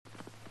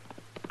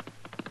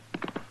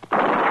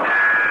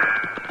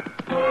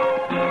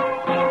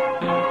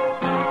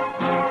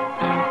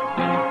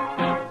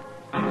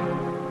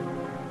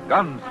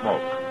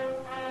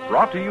Gunsmoke.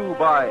 Brought to you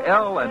by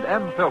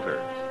L&M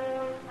Filters.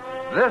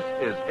 This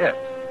is it.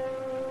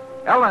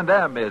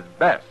 L&M is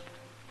best.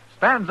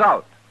 Stands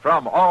out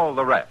from all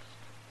the rest.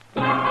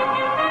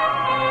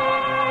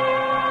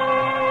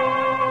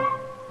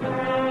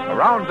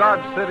 Around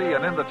Dodge City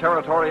and in the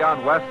territory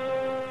on West,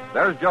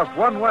 there's just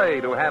one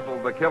way to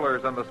handle the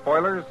killers and the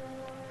spoilers,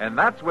 and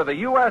that's with a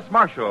U.S.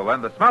 Marshal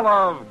and the smell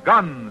of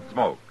gun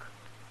smoke.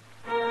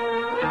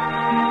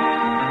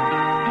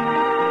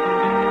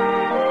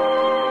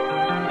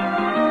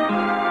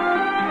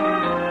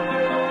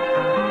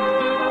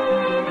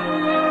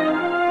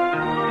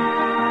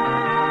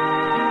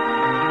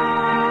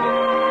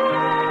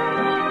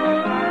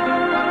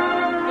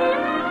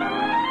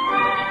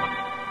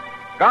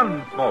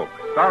 Gunsmoke,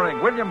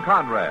 starring William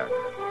Conrad.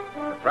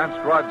 The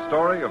transcribed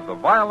story of the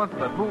violence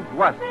that moved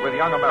west with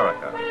young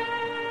America.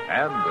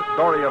 And the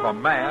story of a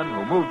man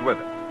who moved with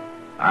it.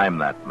 I'm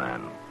that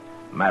man.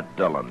 Matt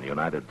Dillon,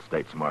 United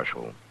States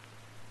Marshal.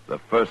 The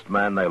first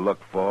man they look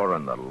for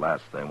and the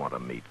last they want to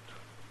meet.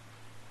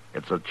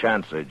 It's a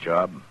chancy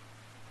job,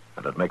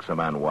 and it makes a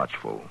man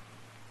watchful.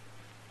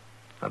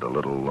 And a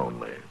little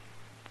lonely.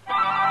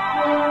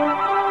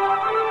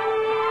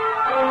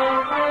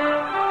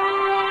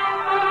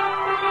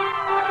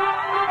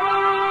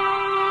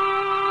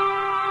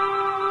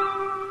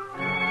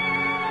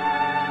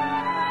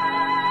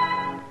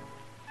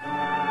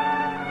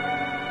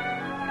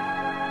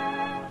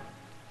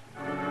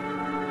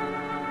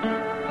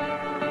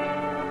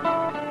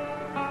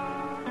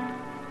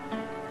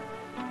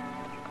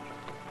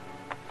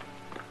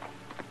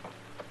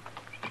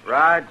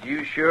 Rod,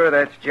 you sure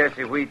that's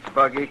Jesse Wheat's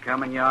buggy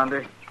coming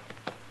yonder?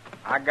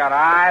 I got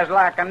eyes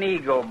like an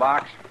eagle,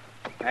 Box.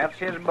 That's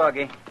his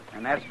buggy,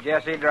 and that's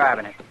Jesse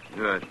driving it.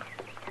 Good.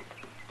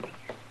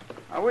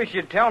 I wish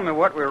you'd tell me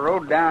what we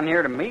rode down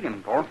here to meet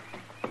him for.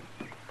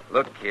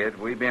 Look, kid,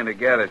 we've been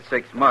together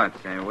 6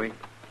 months, ain't we?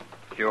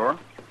 Sure.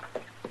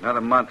 Another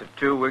month or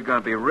two, we're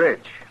going to be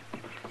rich.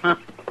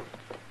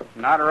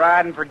 Not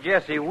riding for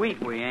Jesse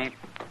Wheat, we ain't.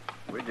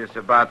 We're just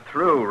about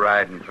through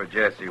riding for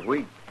Jesse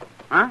Wheat.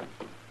 Huh?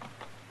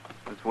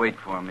 Let's wait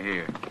for him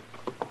here.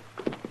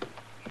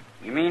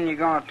 You mean you're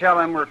going to tell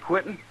him we're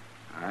quitting?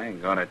 I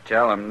ain't going to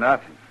tell him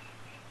nothing.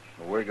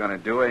 What we're going to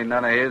do ain't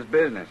none of his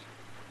business.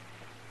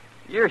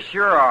 You're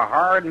sure a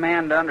hard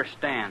man to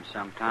understand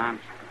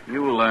sometimes.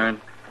 You'll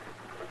learn.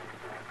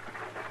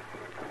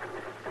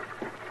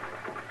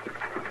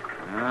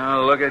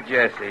 Oh, look at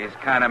Jesse. He's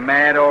kind of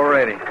mad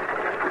already.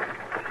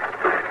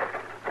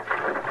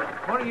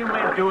 What are you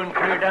men doing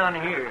clear down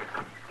here?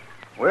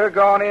 We're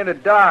going into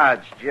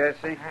Dodge,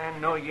 Jesse.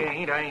 No, you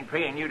ain't. I ain't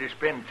paying you to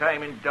spend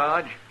time in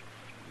Dodge.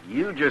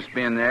 You just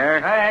been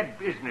there. I had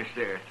business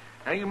there.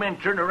 Now you men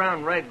turn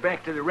around right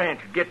back to the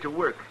ranch and get to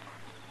work.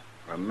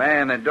 For a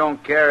man that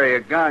don't carry a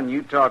gun,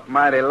 you talk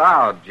mighty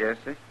loud,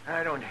 Jesse.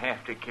 I don't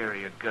have to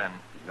carry a gun.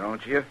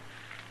 Don't you?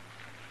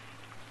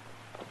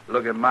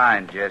 Look at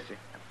mine, Jesse.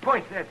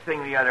 Point that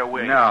thing the other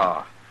way.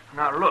 No.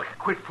 Now look,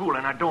 quit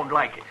fooling. I don't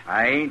like it.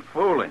 I ain't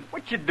fooling.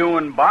 What you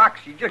doing,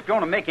 Box? You're just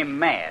going to make him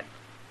mad.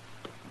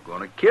 I'm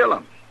going to kill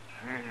him.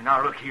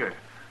 Now look here.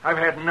 I've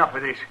had enough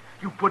of this.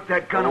 You put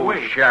that gun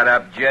away. Shut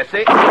up,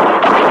 Jesse.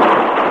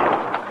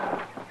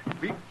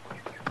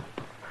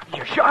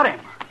 You shot him.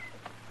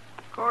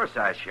 Of course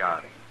I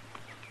shot him.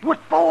 What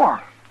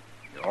for?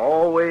 You're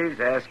always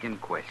asking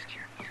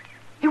questions.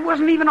 He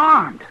wasn't even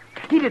armed.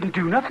 He didn't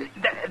do nothing.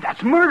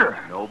 That's murder.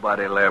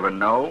 Nobody'll ever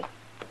know.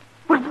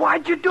 But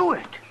why'd you do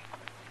it?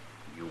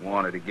 You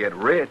wanted to get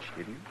rich,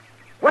 didn't you?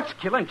 What's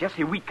killing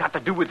Jesse Wheat got to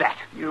do with that?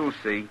 You'll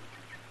see.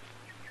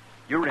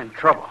 You're in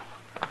trouble.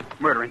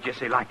 Murdering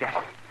Jesse like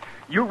that.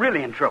 You're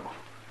really in trouble.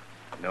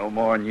 No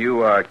more than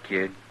you are,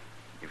 kid.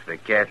 If they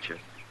catch you.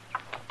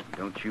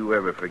 Don't you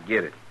ever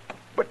forget it.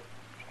 But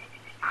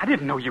I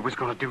didn't know you was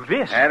going to do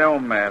this. That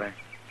don't matter.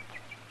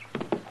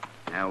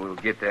 Now we'll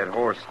get that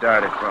horse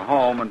started for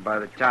home, and by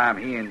the time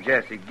he and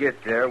Jesse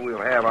get there,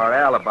 we'll have our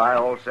alibi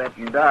all set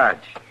in Dodge.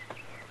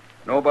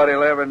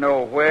 Nobody'll ever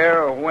know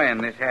where or when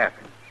this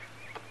happened.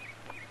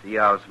 See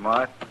how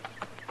smart?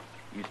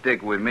 You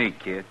stick with me,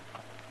 kid.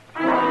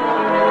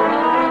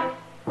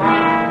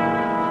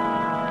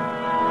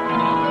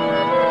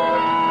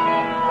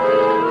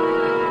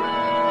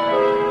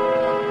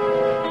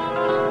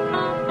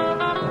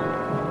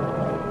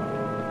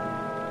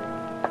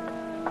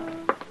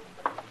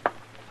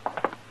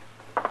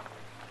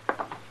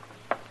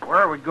 Where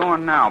are we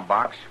going now,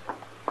 Box?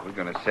 We're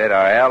going to set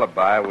our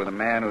alibi with a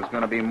man who's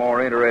going to be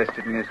more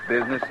interested in this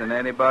business than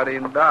anybody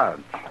in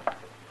Dodge.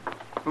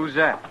 Who's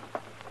that?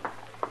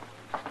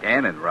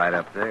 Standing right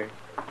up there.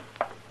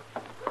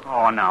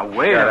 Oh, now,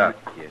 wait Shut a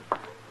up, kid.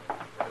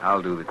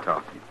 I'll do the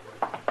talking.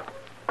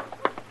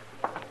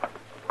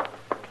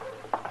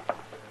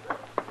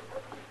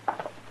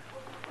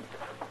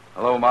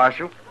 Hello,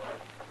 Marshal.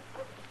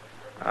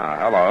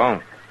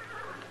 Hello.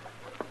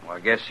 Well, I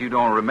guess you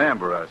don't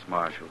remember us,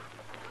 Marshal.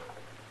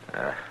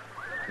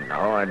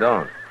 No, I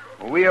don't.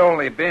 Well, we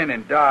only been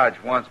in Dodge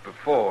once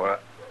before.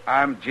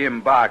 I'm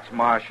Jim Box,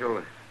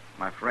 Marshal.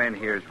 My friend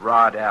here's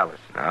Rod Allison.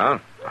 Oh?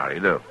 How do you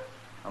do?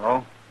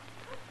 Hello?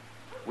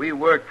 We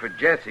work for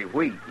Jesse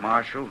Wheat,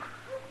 Marshal.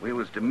 We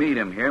was to meet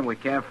him here, and we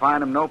can't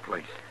find him no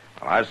place.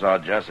 Well, I saw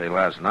Jesse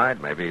last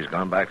night. Maybe he's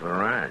gone back to the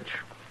ranch.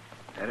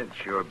 That'd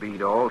sure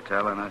beat all,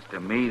 telling us to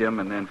meet him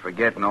and then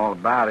forgetting all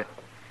about it.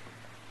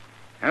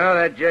 Oh,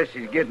 that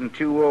Jesse's getting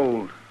too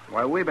old.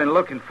 Why, we've been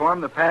looking for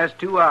him the past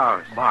 2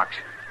 hours. Box.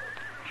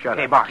 Shut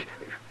Hey, up. Box.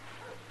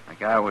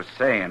 Like I was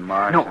saying,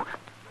 Marshal.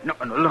 No,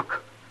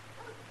 look.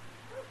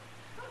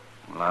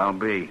 Well, I'll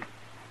be.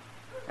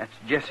 That's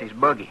Jesse's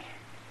buggy.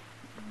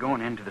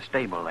 Going into the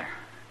stable there.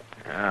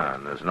 Yeah,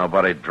 and there's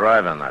nobody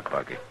driving that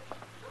buggy.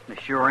 There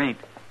sure ain't.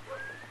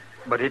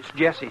 But it's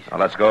Jesse's. Well,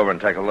 let's go over and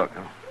take a look.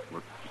 Huh?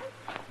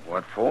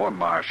 What for,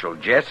 Marshal?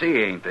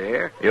 Jesse ain't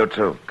there. You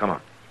too. Come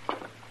on.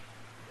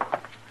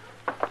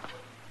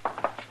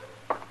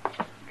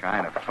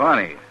 Kind of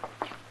funny.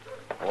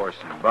 Horse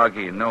and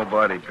buggy and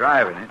nobody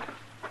driving it.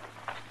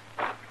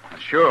 I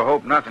sure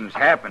hope nothing's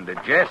happened to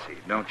Jesse.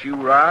 Don't you,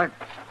 Rod?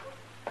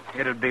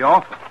 It'd be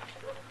awful.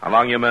 How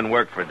long you men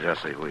work for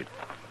Jesse Wheat?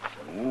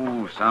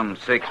 Ooh, some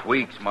 6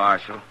 weeks,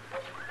 Marshal.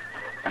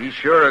 He's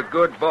sure a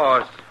good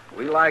boss.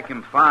 We like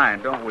him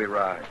fine, don't we,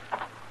 Rod?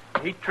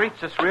 He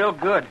treats us real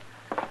good.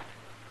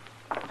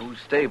 Whose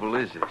stable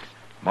is this?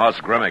 Moss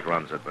Grimmick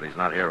runs it, but he's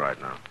not here right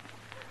now.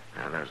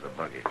 Yeah, there's the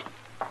buggy.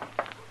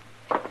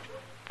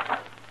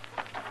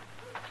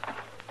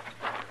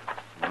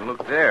 Well,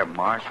 look there,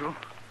 Marshal.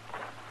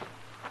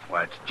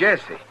 Why, it's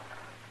Jesse.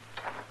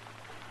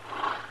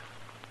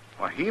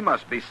 Why, he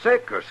must be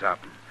sick or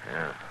something.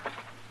 Yeah.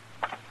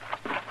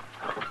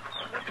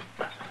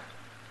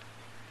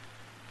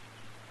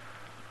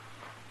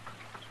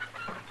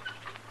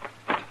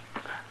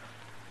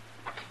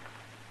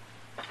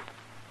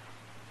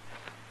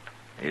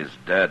 He's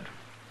dead.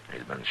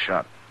 He's been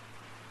shot.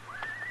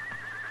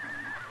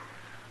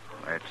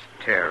 That's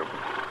terrible.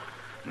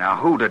 Now,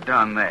 who'd have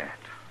done that?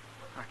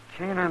 I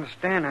can't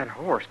understand that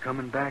horse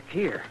coming back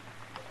here.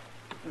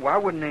 Why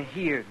wouldn't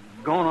he have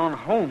gone on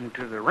home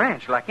to the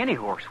ranch like any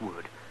horse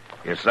would?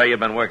 You say you've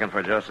been working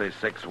for Jesse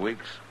 6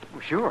 weeks?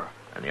 Well, sure.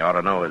 And you ought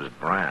to know his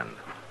brand.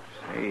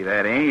 Say,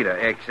 that ain't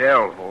a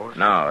XL horse.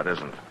 No, it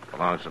isn't. It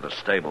belongs to the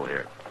stable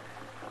here.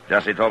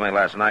 Jesse told me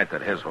last night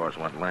that his horse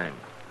went lame.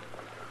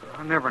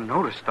 I never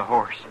noticed the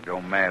horse. It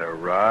don't matter,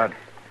 Rod.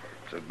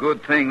 It's a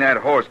good thing that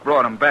horse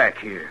brought him back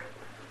here.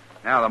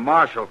 Now the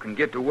marshal can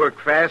get to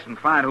work fast and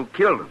find who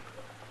killed him.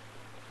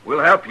 We'll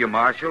help you,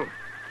 Marshal.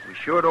 We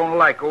sure don't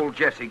like old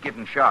Jesse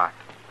getting shot.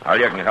 Well,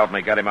 you can help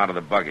me get him out of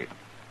the buggy.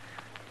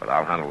 But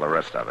I'll handle the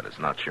rest of it. It's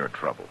not your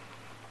trouble.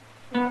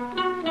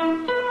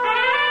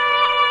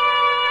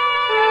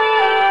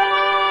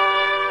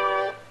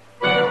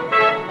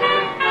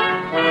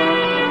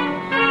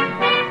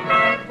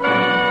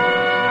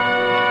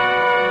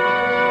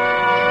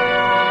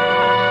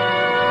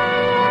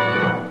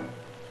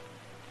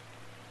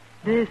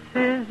 This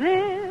is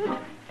it,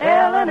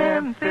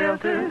 L&M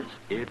Filters.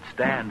 It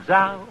stands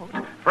out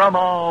from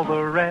all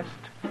the rest.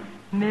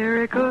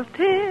 Miracle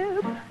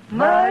Tip,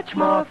 much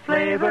more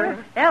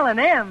flavor.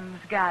 L&M's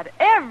got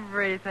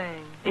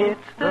everything.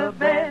 It's the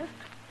best.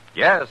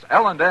 Yes,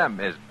 L&M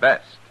is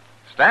best.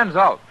 Stands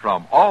out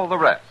from all the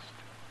rest.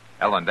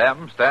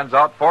 L&M stands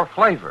out for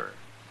flavor.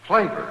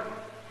 Flavor.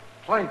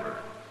 Flavor.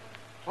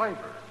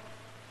 Flavor.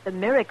 The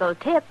Miracle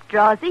Tip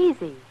draws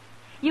easy.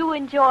 You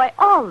enjoy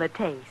all the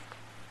taste.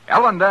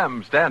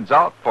 L&M stands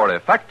out for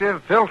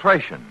effective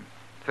filtration.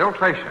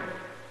 Filtration.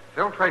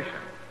 Filtration.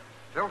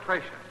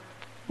 Filtration.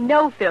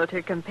 No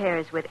filter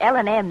compares with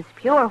L&M's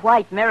pure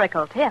white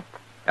Miracle Tip.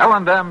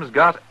 L&M's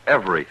got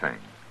everything.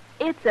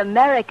 It's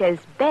America's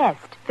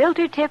best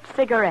filter tip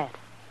cigarette.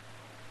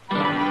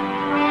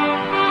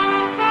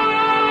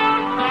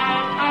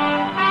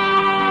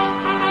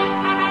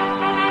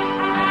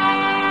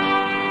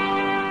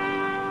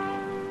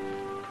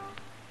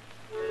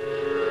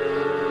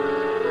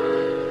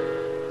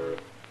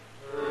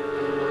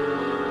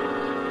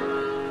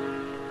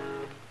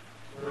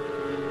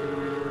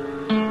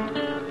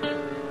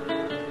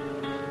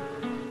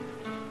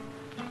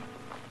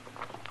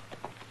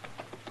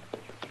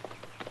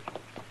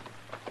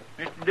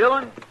 Mr.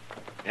 Dillon,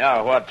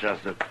 Yeah, what,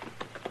 Chester?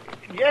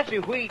 Jesse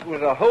Wheat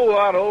was a whole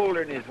lot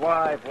older than his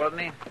wife,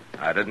 wasn't he?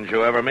 Didn't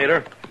you ever meet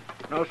her?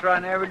 No, sir, I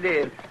never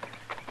did.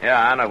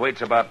 Yeah, Anna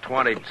Wheat's about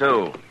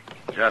 22.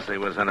 Jesse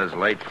was in his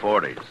late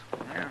 40s.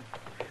 Yeah.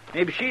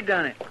 Maybe she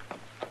done it.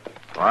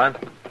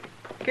 What?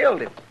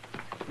 Killed him.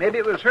 Maybe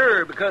it was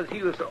her because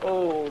he was so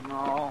old and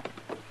all.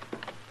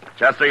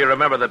 Chester, you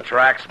remember the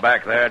tracks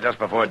back there just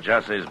before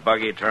Jesse's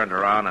buggy turned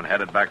around and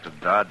headed back to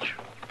Dodge?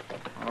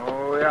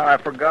 Oh, yeah, I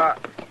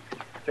forgot.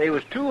 There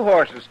was 2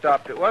 horses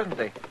stopped it, wasn't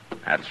they?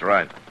 That's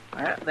right.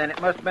 Then it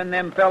must have been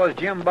them fellas,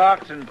 Jim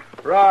Box and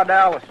Rod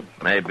Allison.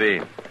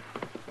 Maybe.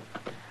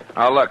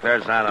 Oh, look,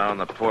 there's Anna on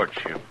the porch.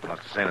 You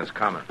must have seen us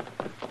coming.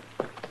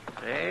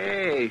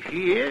 Hey,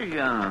 she is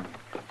young.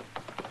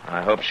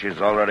 I hope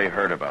she's already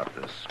heard about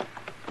this.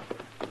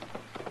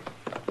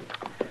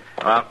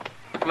 Well,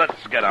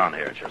 let's get on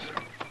here, Chester.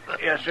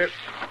 Yes, sir.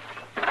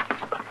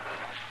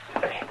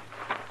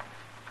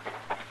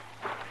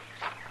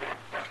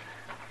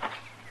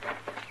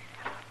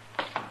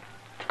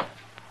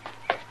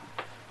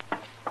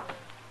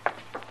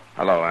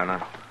 Hello,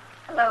 Anna.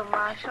 Hello,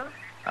 Marshal.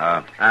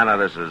 Anna,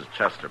 this is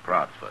Chester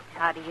Proudfoot.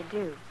 How do you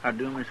do? How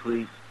do, Miss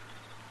Wheat?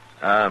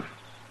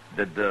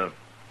 Did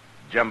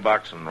Jim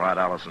Bucks and Rod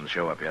Allison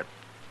show up yet?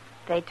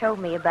 They told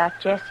me about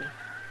Jesse.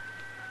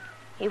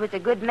 He was a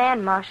good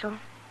man, Marshal.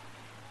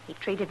 He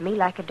treated me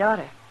like a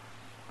daughter.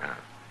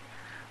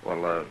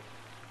 Well,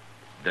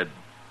 did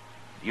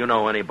you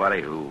know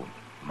anybody who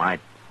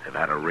might have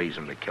had a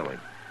reason to kill him?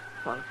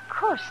 Well, of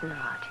course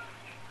not.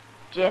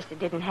 Jesse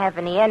didn't have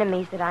any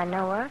enemies that I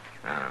know of.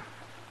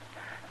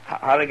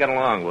 How'd he get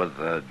along with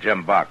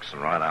Jim Bucks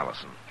and Rod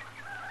Allison?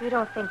 You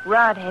don't think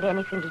Rod had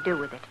anything to do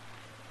with it?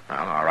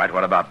 Well, all right.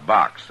 What about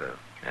Bucks?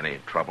 Any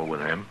trouble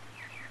with him?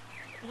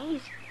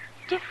 He's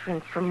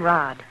different from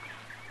Rod.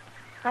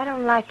 I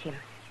don't like him.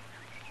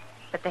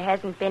 But there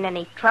hasn't been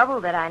any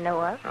trouble that I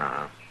know of.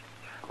 Uh-huh.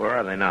 Where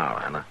are they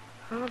now, Anna?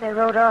 Oh, they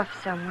rode off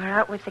somewhere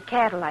out with the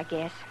cattle, I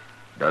guess.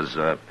 Does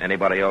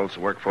anybody else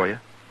work for you?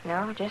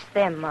 No, just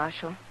them,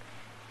 Marshal.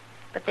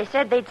 But they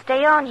said they'd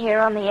stay on here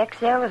on the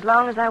XL as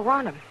long as I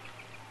want them.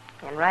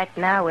 And right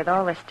now, with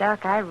all the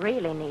stock, I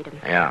really need them.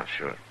 Yeah,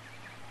 sure.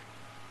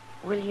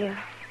 Will you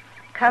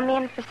come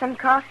in for some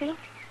coffee?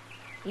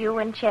 You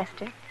and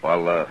Chester?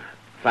 Well,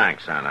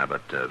 thanks, Anna,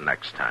 but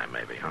next time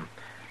maybe, huh?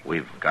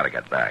 We've got to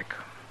get back.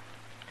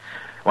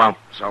 Well,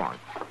 so long.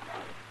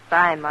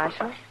 Bye,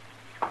 Marshal.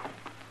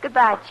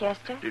 Goodbye,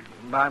 Chester.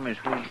 Bye, Miss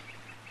Wheat.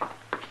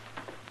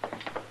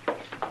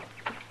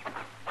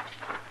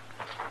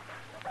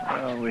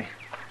 Well, we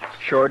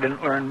sure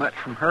didn't learn much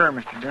from her,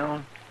 Mr.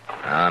 Dillon.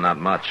 Not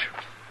much.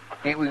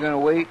 Ain't we going to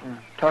wait and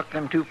talk to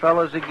them two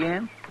fellows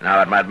again? Now,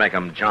 that might make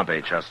them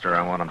jumpy, Chester.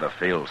 I want them to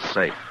feel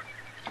safe.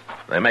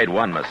 They made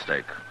one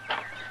mistake.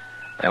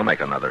 They'll make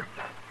another.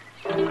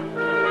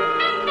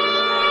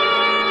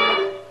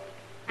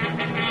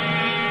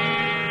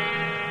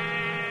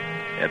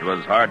 It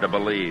was hard to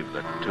believe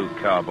that two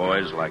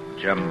cowboys like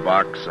Jim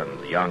Bucks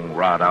and young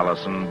Rod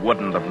Allison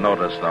wouldn't have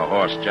noticed the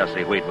horse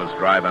Jesse Wheat was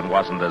driving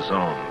wasn't his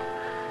own.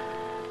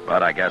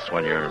 But I guess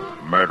when you're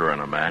murdering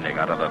a man, you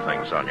got other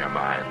things on your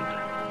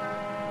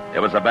mind.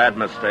 It was a bad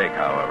mistake,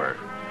 however.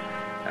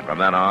 And from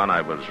then on, I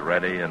was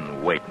ready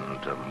and waiting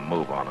to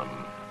move on him.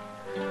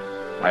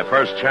 My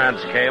first chance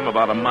came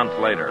about a month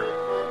later,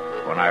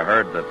 when I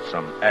heard that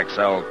some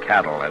XL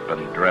cattle had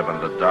been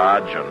driven to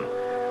Dodge and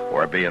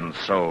were being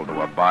sold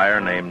to a buyer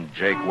named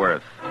Jake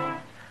Worth.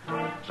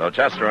 So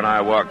Chester and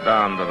I walked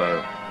down to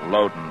the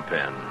loading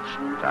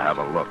pens to have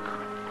a look.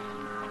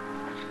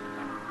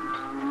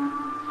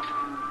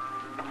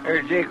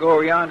 There's Jake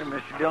over yonder,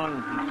 Mr.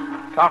 Dillon,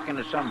 talking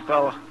to some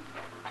fella.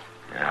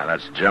 Yeah,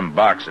 that's Jim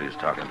Bucks he's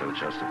talking to,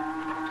 Chester.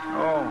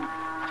 Oh,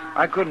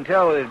 I couldn't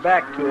tell with his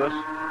back to us.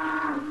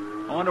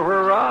 I wonder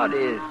where Rod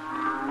is.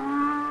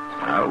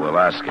 Well, we'll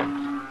ask him.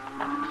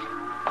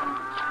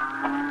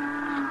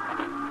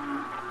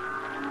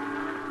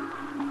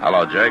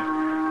 Hello, Jake.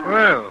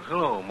 Well,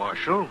 hello,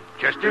 Marshal.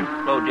 Chester?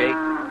 Hello,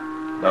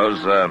 Jake. Those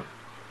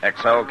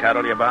XL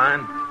cattle you're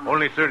buying?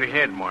 Only 30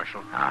 head,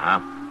 Marshal. Uh-huh.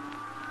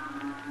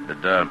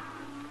 Did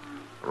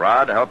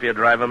Rod help you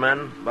drive him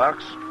in,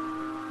 Bucks?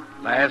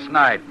 Last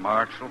night,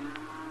 Marshal.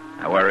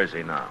 Now, where is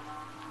he now?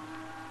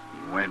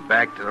 He went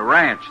back to the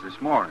ranch this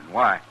morning.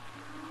 Why?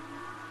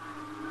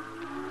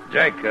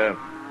 Jake,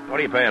 what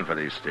are you paying for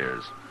these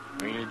steers?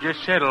 You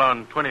just settled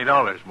on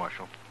 $20,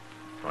 Marshal.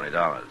 $20.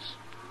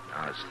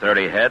 Now, it's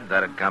 30 head.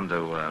 That'd come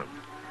to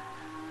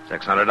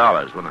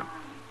 $600, wouldn't it?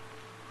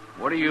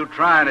 What are you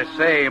trying to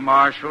say,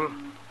 Marshal?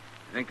 You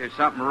think there's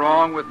something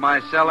wrong with my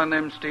selling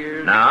them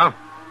steers? No.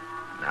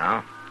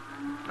 No.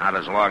 Not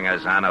as long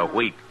as Anna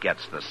Wheat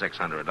gets the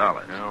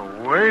 $600.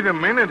 Now, wait a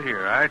minute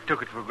here. I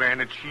took it for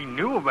granted she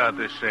knew about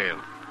this sale.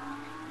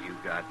 You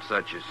got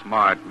such a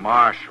smart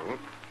marshal.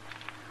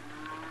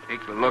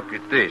 Take a look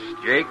at this,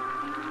 Jake.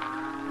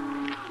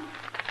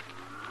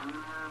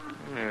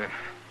 Yeah,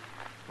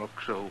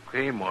 looks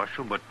okay,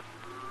 Marshal, but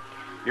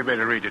you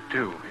better read it,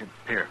 too.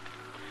 Here.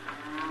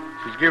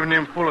 She's given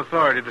him full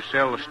authority to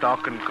sell the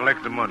stock and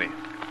collect the money.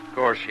 Of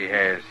course she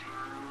has.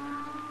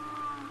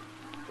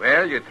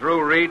 Well, you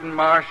through reading,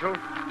 Marshal?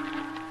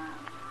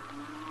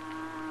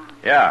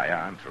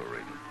 Yeah, I'm through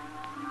reading.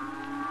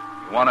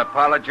 You want to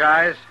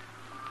apologize?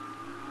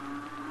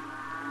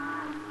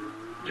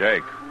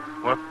 Jake.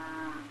 What?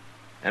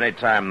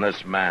 Anytime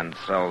this man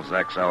sells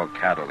XL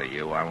cattle to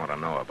you, I want to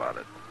know about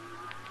it.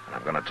 And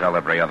I'm going to tell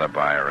every other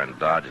buyer in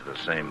Dodge the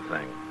same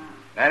thing.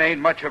 That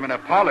ain't much of an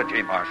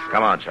apology, Marshal.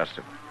 Come on,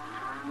 Chester.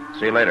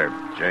 See you later,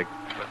 Jake.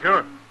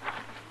 Sure.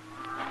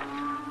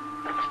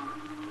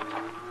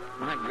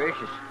 My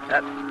gracious,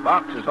 that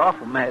Box is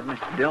awful mad,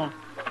 Mr. Dillon.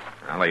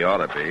 Well, he ought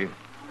to be.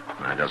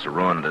 I just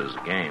ruined his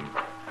game.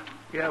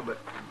 Yeah, but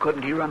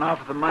couldn't he run off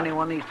with the money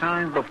one of these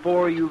times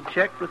before you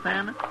checked with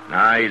Anna?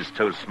 Nah, he's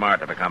too smart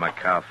to become a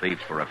cow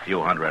thief for a few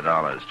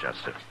 $100s,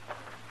 Chester.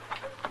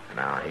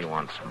 Now, he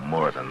wants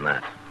more than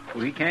that.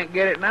 Well, he can't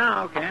get it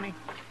now, can he?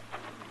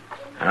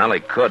 Well,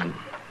 he could.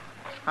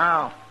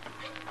 How?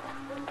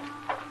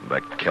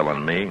 By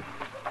killing me.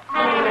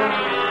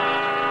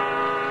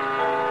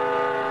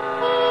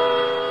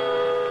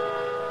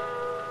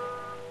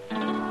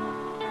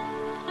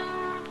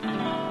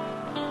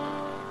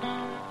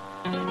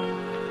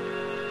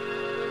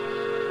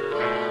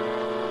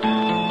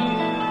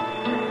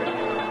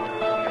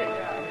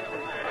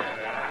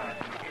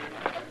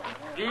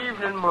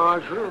 Evening,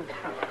 Marshal.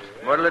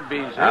 What'll it be,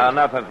 sir?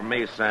 Nothing from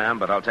me, Sam,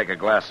 but I'll take a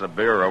glass of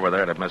beer over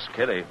there to Miss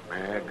Kitty.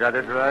 Got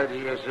it right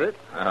here, sir.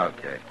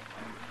 Okay.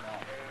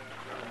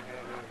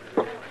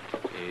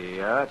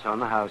 Yeah, it's on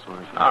the house,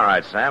 Marshal. All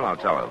right, Sam, I'll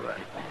tell her that.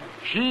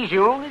 She's the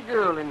only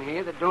girl in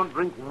here that don't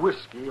drink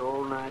whiskey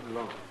all night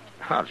long.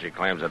 Well, she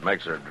claims it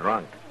makes her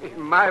drunk.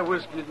 My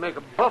whiskey'd make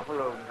a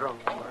buffalo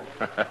drunk,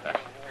 Marshal.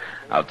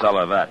 I'll tell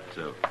her that,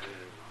 too.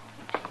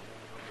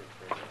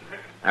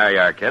 There you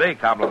are, Kitty.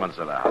 Compliments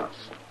of the house.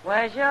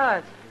 Where's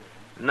yours?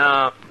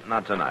 No,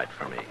 not tonight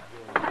for me.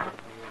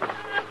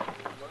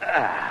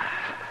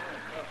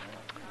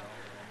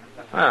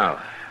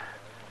 Well,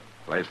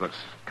 place looks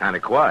kind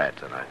of quiet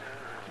tonight.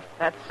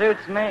 That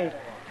suits me.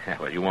 Yeah,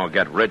 well, you won't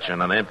get rich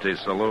in an empty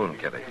saloon,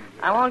 Kitty.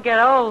 I won't get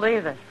old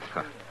either.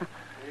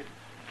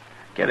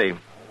 Kitty,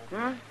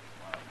 Hmm?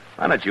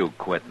 why don't you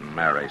quit and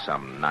marry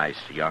some nice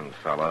young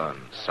fella and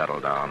settle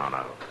down on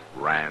a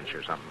ranch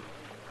or something?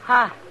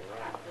 Ha!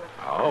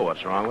 Oh,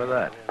 what's wrong with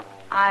that?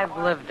 I've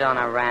lived on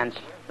a ranch.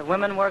 The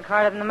women work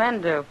harder than the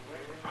men do.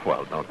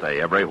 Well, don't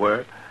they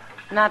everywhere?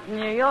 Not in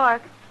New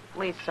York. At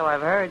least so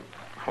I've heard.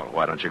 Well,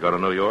 why don't you go to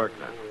New York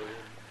then?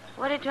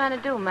 What are you trying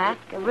to do, Matt?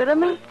 Get rid of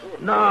me?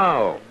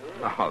 No,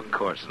 of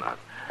course not.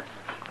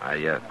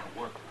 I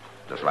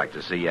just like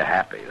to see you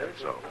happy,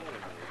 that's all.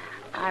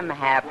 I'm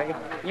happy.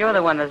 You're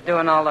the one that's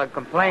doing all the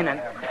complaining.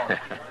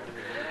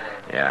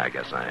 Yeah, I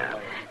guess I am.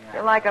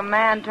 You're like a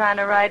man trying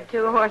to ride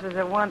two horses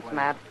at once,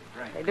 Matt.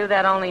 They do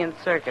that only in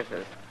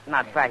circuses.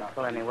 Not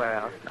practical anywhere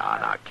else.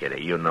 No,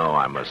 Kitty, you know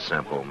I'm a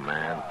simple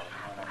man.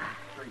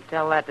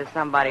 Tell that to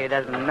somebody who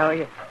doesn't know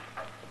you.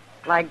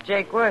 Like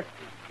Jake Worth.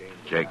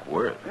 Jake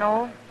Worth?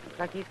 No, looks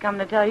like he's come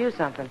to tell you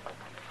something.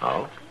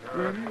 Oh?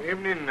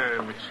 Evening,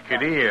 Miss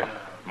Kitty,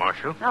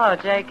 Marshal. Hello,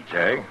 Jake.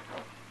 Jake?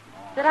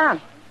 Sit down.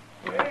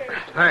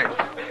 Thanks.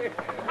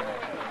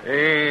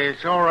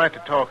 It's all right to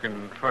talk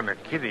in front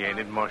of Kitty, ain't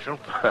it, Marshal?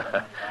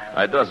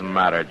 It doesn't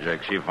matter,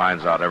 Jake. She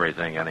finds out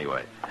everything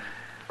anyway.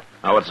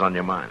 Now, what's on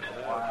your mind?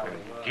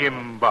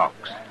 Jim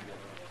Box.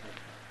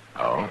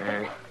 Oh?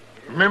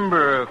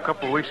 Remember a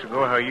couple of weeks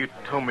ago how you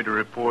told me to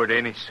report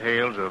any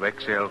sales of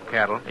XL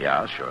cattle?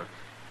 Yeah, sure.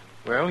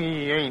 Well,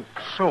 he ain't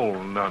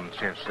sold none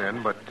since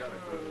then, but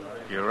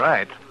you're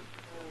right.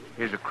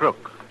 He's a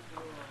crook.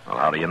 Well,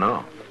 how do you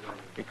know?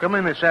 He come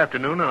in this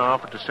afternoon and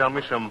offered to sell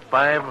me some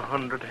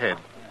 500 head.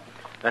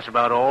 That's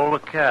about all the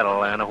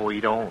cattle Anna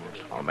Wheat owns.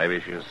 Well,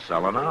 maybe she's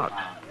selling out.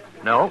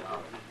 No.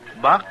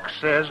 Box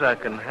says I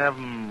can have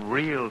 'em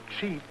real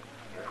cheap,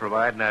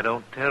 providing I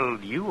don't tell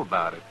you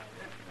about it.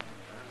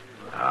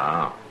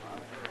 Oh.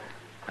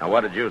 Now,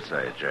 what did you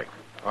say, Jake?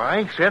 Well,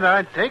 I said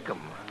I'd take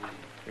 'em.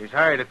 He's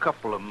hired a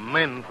couple of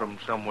men from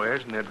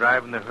somewheres, and they're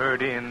driving the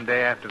herd in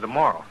day after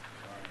tomorrow.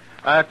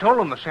 I told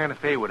them the Santa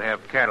Fe would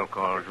have cattle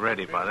cars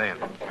ready by then.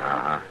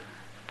 Uh-huh.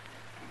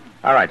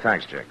 All right,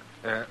 thanks, Jake.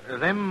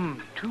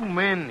 Them two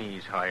men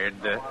he's hired,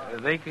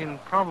 they can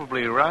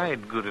probably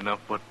ride good enough,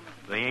 but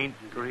they ain't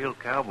real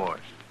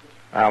cowboys.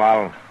 Well,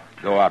 I'll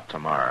go out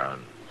tomorrow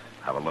and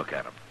have a look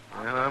at them.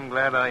 Well, I'm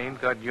glad I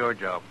ain't got your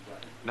job.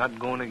 Not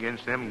going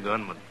against them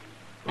gunmen.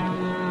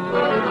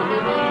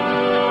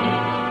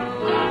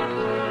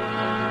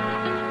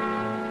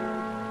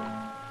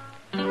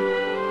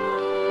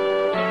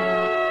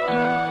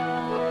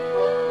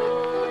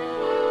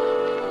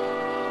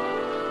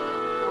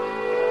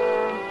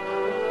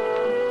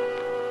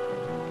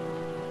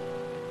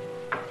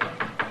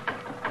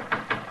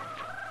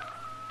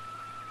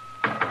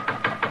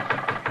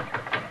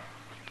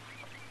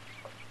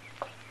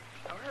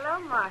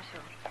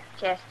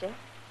 Chester.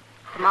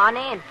 Come on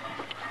in.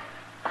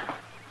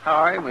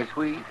 Hi, Miss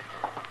Wheat.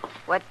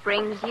 What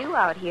brings you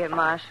out here,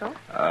 Marshal?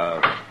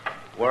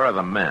 Where are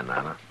the men,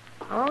 Anna?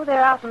 Oh,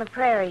 they're out on the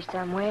prairie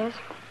somewheres.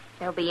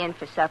 They'll be in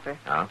for supper.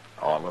 Huh?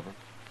 All of them?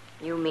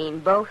 You mean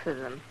both of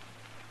them?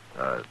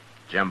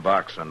 Jim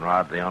Box and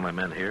Rod the only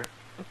men here?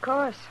 Of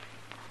course.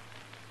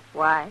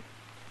 Why?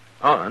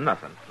 Oh,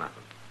 nothing.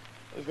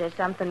 Is there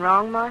something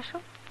wrong,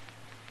 Marshal?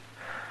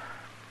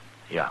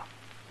 Yeah,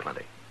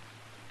 plenty.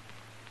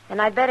 Then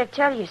I'd better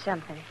tell you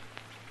something.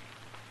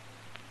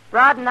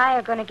 Rod and I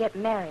are going to get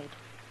married.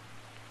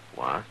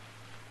 What?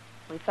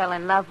 We fell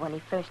in love when he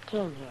first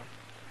came here.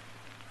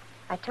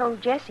 I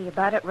told Jesse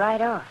about it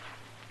right off.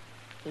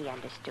 He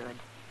understood.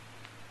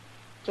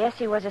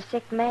 Jesse was a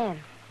sick man.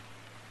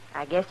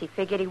 I guess he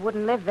figured he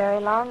wouldn't live very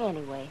long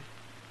anyway.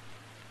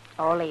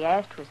 All he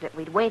asked was that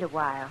we'd wait a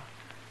while.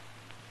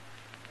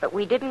 But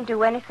we didn't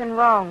do anything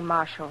wrong,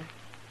 Marshal.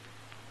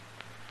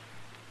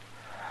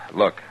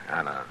 Look,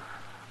 Anna,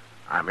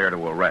 I'm here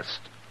to arrest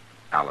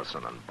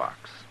Allison and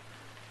Box.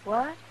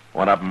 What?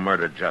 One of them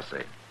murdered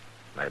Jesse.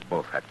 They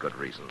both had good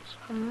reasons.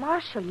 Oh,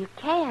 Marshal, you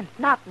can't.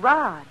 Not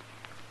Rod.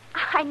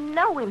 I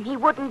know him. He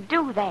wouldn't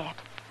do that.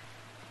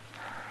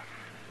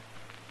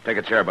 Take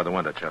a chair by the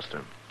window,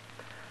 Chester.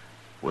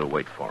 We'll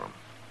wait for him.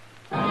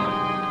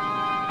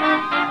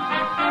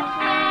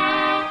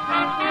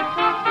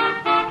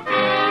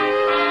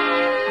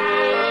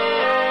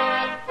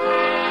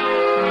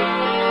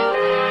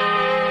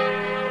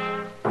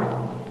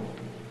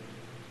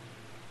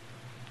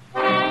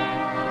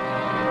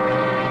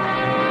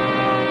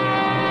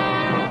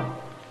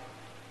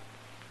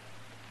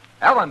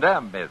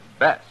 L&M is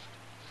best,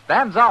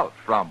 stands out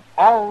from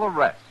all the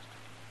rest.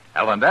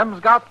 L&M's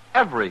got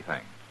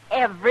everything.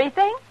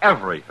 Everything?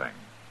 Everything.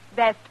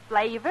 Best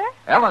flavor?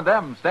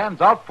 L&M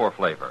stands out for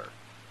flavor.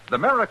 The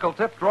Miracle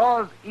Tip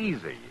draws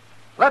easy,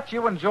 lets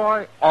you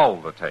enjoy all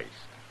the taste.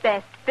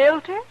 Best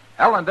filter?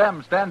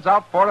 L&M stands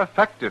out for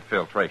effective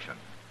filtration.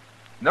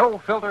 No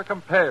filter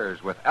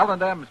compares with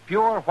L&M's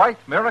pure white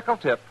Miracle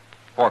Tip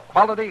for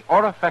quality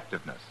or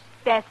effectiveness.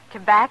 Best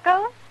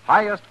tobacco?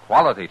 Highest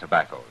quality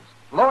tobaccos,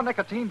 low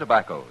nicotine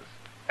tobaccos,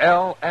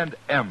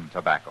 L&M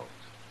tobaccos,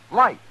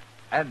 light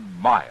and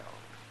mild.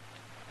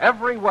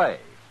 Every way,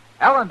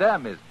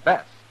 L&M is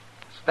best,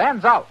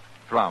 stands out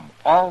from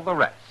all the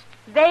rest.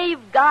 They've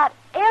got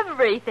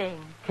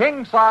everything.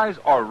 King size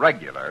or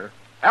regular,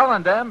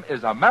 L&M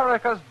is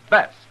America's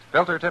best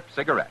filter tip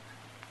cigarette.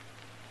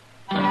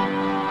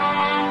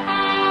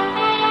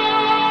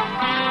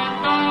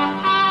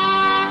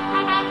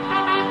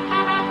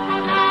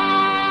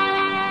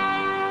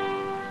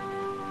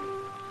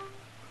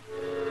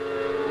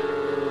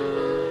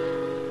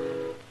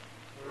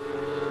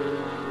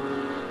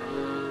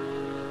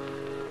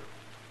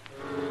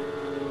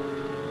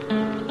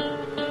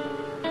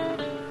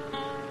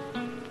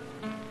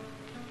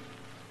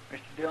 Mr.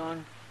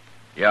 Dillon,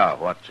 Yeah,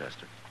 what,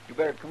 Chester? you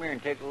better come here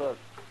and take a look.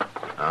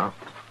 Huh?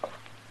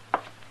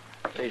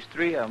 There's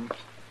 3 of them.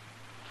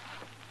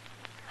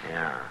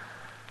 Yeah.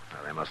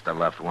 Well, they must have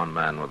left one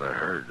man with a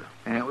herd.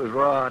 And it was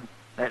Rod.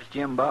 That's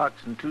Jim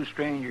Box and 2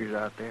 strangers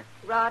out there.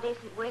 Rod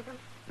isn't with him?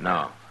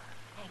 No.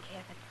 Thank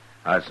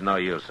heaven. It's no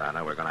use,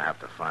 Anna. We're going to have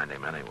to find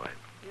him anyway.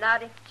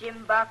 Not if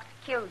Jim Box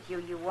kills you,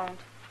 you won't.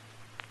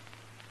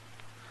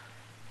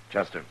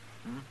 Chester,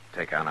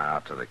 take Anna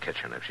out to the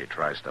kitchen. If she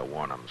tries to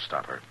warn them,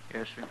 stop her.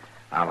 Yes, sir.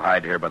 I'll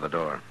hide here by the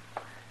door.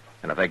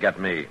 And if they get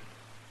me,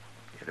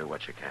 you do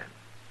what you can.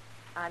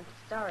 I'm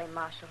sorry,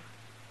 Marshal.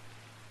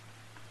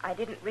 I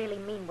didn't really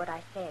mean what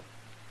I said.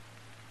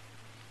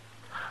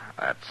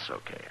 That's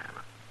okay,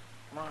 Anna.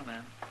 Come on,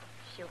 man.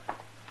 Sure.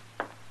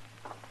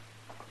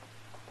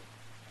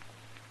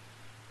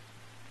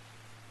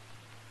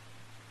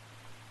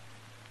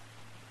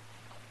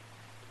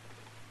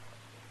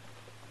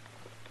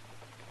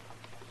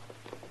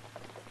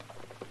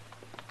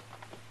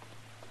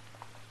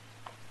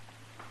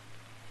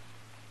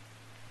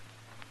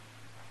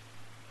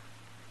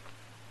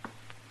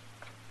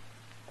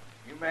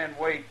 You men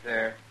wait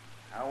there.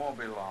 I won't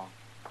be long.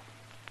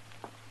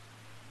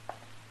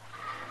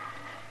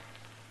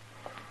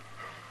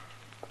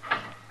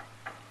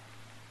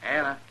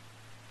 Anna?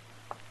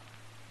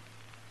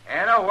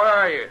 Anna, where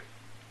are you?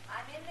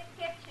 I'm in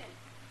the kitchen.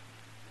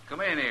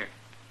 Come in here.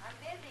 I'm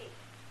busy.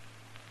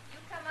 You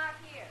come out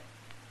here.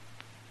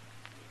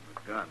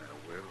 The gun,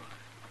 I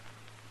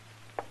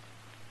will.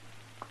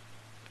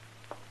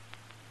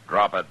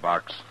 Drop it,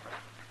 Box.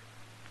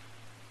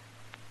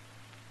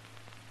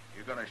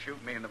 You gonna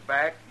shoot me in the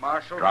back,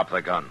 Marshal? Drop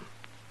the gun.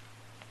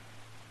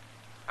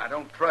 I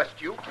don't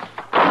trust you.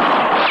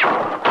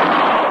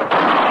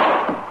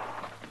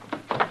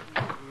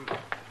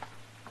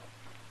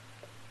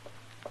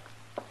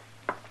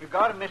 You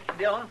got him, Mr.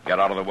 Dillon? Get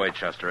out of the way,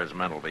 Chester. His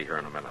men will be here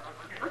in a minute.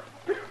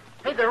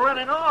 Hey, they're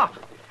running off.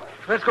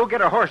 Let's go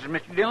get our horses,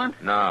 Mr. Dillon.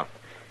 No.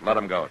 Let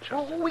him go, Chester.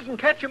 Oh, we can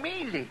catch them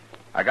easy.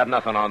 I got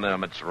nothing on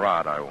them. It's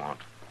Rod I want.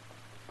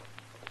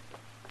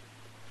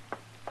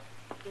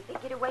 Did they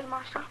get away,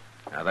 Marshal?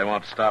 Now, they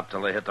won't stop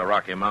till they hit the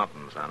Rocky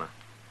Mountains, Anna.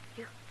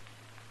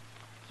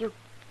 You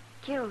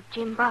killed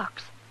Jim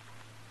Box.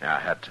 Yeah, I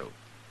had to.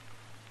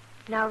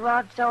 Now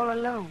Rod's all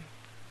alone.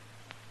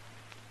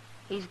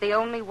 He's the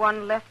only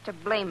one left to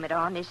blame it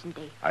on, isn't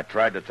he? I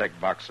tried to take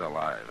Box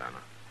alive, Anna.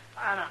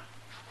 Anna.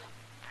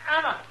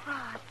 Anna!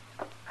 Rod,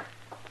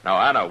 No,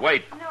 Anna,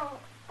 wait. no.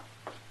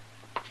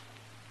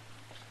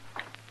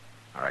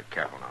 All right,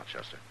 careful now,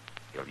 Chester.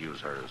 You'll use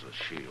her as a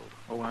shield.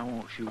 Oh, I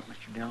won't shoot,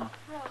 Mr. Dillon.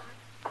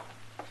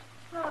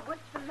 Rod,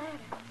 what's the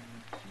matter?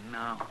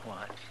 Now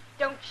what?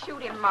 Don't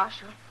shoot him,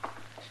 Marshal.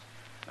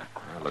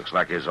 Well, looks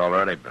like he's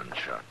already been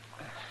shot.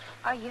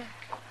 Are you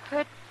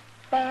hurt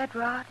bad,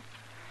 Rod?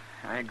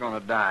 I ain't gonna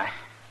die.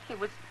 He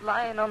was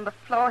lying on the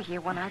floor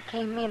here when I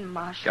came in,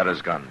 Marshal. Get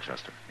his gun,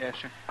 Chester. Yes,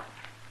 sir.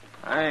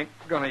 I ain't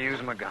gonna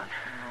use my gun.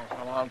 Oh,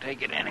 well, I'll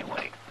take it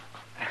anyway.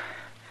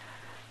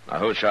 Now,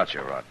 who shot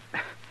you, Rod?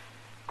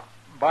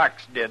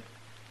 Box did.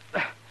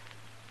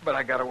 But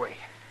I got away.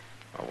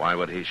 Well, why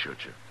would he shoot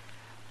you?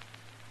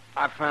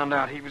 I found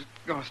out he was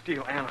gonna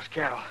steal Anna's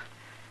cattle.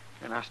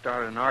 And I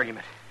started an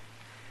argument.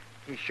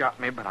 He shot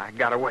me, but I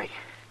got away.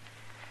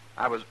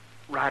 I was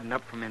riding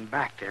up from in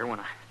back there when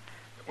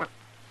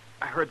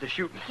I heard the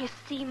shooting. You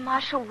see,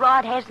 Marshal,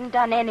 Rod hasn't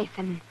done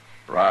anything.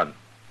 Rod,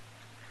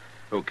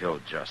 who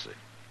killed Jesse?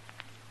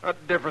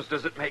 What difference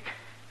does it make?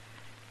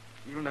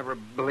 You'll never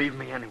believe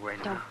me anyway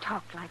now. Don't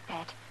talk like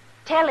that.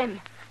 Tell him.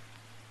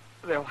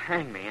 They'll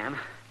hang me, Anna.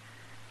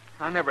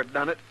 I never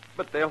done it,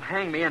 but they'll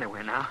hang me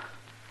anyway now.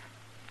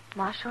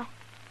 Marshal,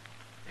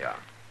 Yeah.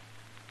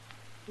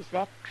 is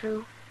that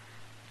true?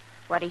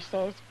 What he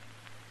says?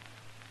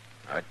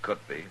 It could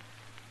be.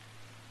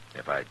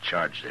 If I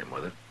charged him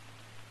with it.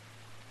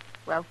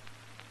 Well,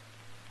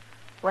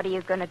 what are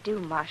you going to do,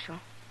 Marshal?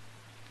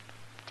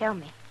 Tell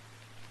me.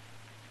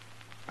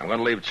 I'm going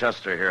to leave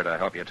Chester here to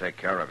help you take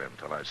care of him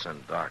till I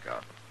send Doc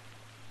out.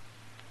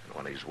 And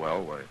when he's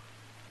well, why,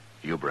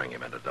 you bring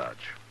him into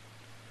Dodge.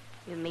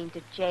 You mean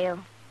to jail?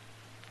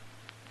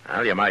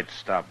 Well, you might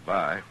stop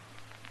by.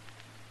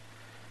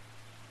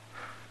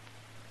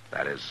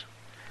 That is,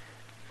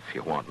 if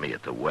you want me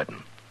at the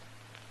wedding.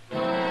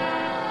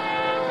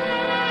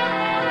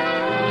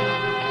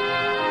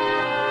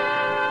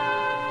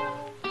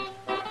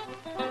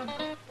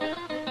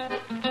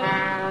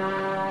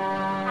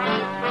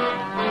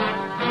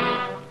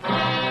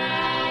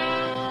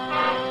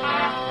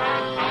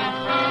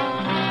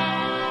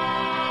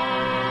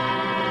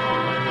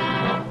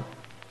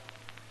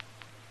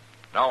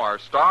 Now our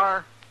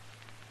star,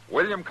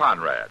 William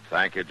Conrad.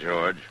 Thank you,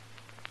 George.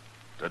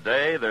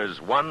 Today,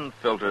 there's one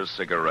filter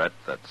cigarette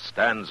that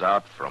stands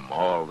out from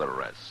all the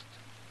rest.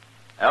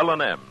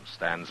 L&M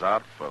stands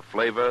out for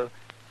flavor,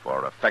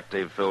 for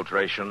effective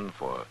filtration,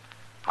 for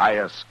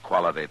highest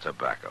quality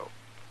tobacco.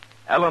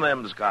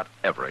 L&M's got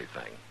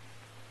everything.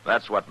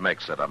 That's what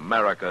makes it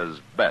America's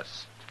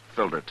best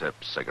filter tip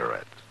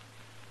cigarette.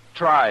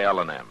 Try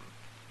L&M,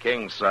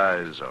 king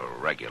size or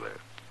regular.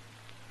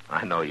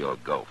 I know you'll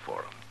go for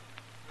 'em.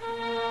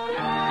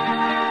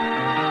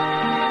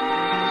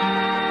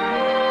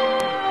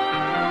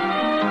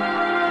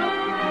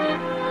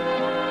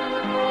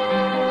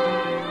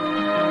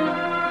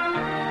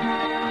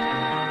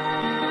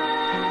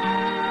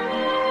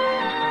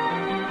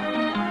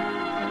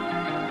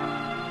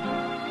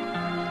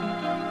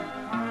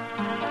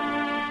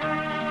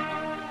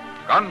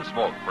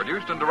 Gunsmoke,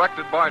 produced and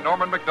directed by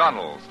Norman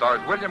McDonald, stars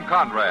William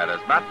Conrad as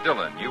Matt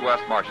Dillon, U.S.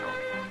 Marshal.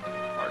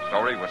 Our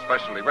story was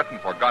specially written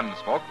for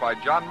Gunsmoke by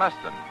John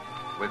Meston,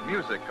 with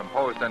music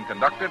composed and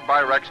conducted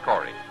by Rex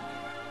Corey.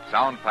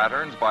 Sound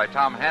patterns by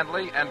Tom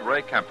Handley and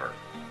Ray Kemper.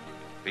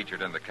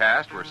 Featured in the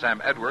cast were Sam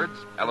Edwards,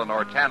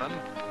 Eleanor Tannen,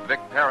 Vic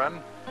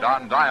Perrin,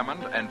 Don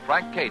Diamond, and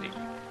Frank Cady.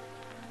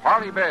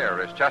 Harley Bear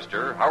is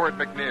Chester, Howard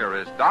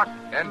McNear is Doc,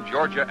 and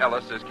Georgia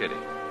Ellis is Kitty.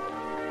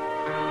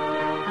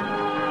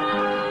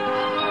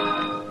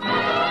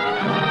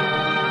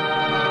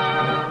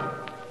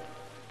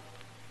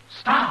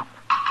 Stop.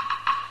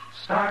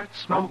 Start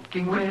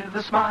smoking with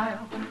a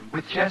smile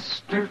with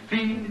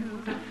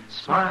Chesterfield.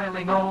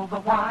 Smiling all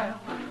the while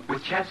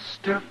with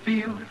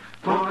Chesterfield.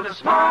 Put a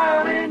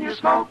smile in your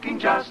smoking,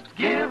 just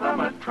give 'em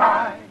a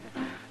try.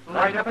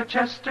 Light up a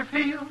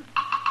Chesterfield,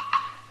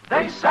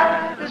 they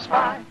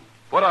satisfy.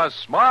 Put a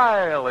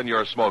smile in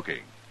your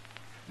smoking.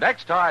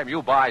 Next time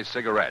you buy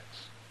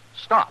cigarettes,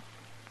 stop.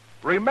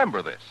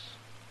 Remember this.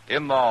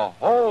 In the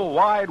whole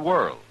wide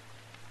world,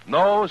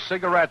 no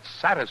cigarette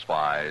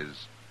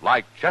satisfies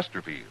like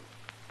Chesterfield.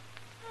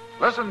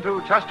 Listen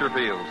to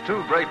Chesterfield's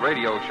two great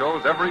radio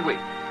shows every week.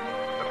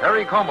 The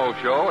Perry Como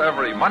Show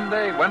every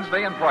Monday,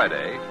 Wednesday, and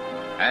Friday,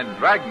 and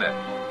Dragnet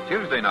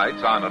Tuesday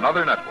nights on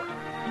another network.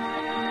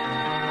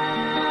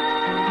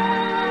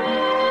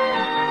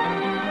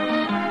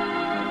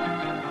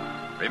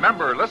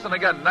 Remember, listen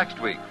again next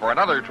week for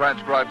another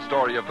transcribed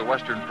story of the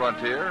Western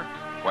frontier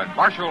when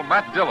Marshal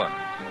Matt Dillon,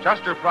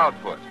 Chester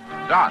Proudfoot,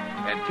 Doc,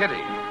 and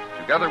Kitty,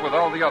 together with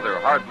all the other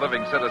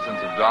hard-living citizens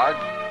of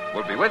Dodge,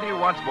 will be with you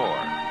once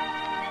more.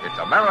 It's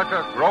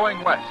America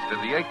growing west in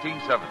the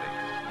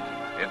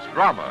 1870s. It's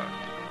drama.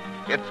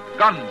 It's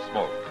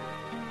Gunsmoke.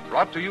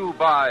 Brought to you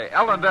by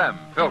L&M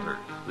Filters.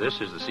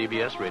 This is the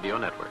CBS Radio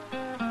Network.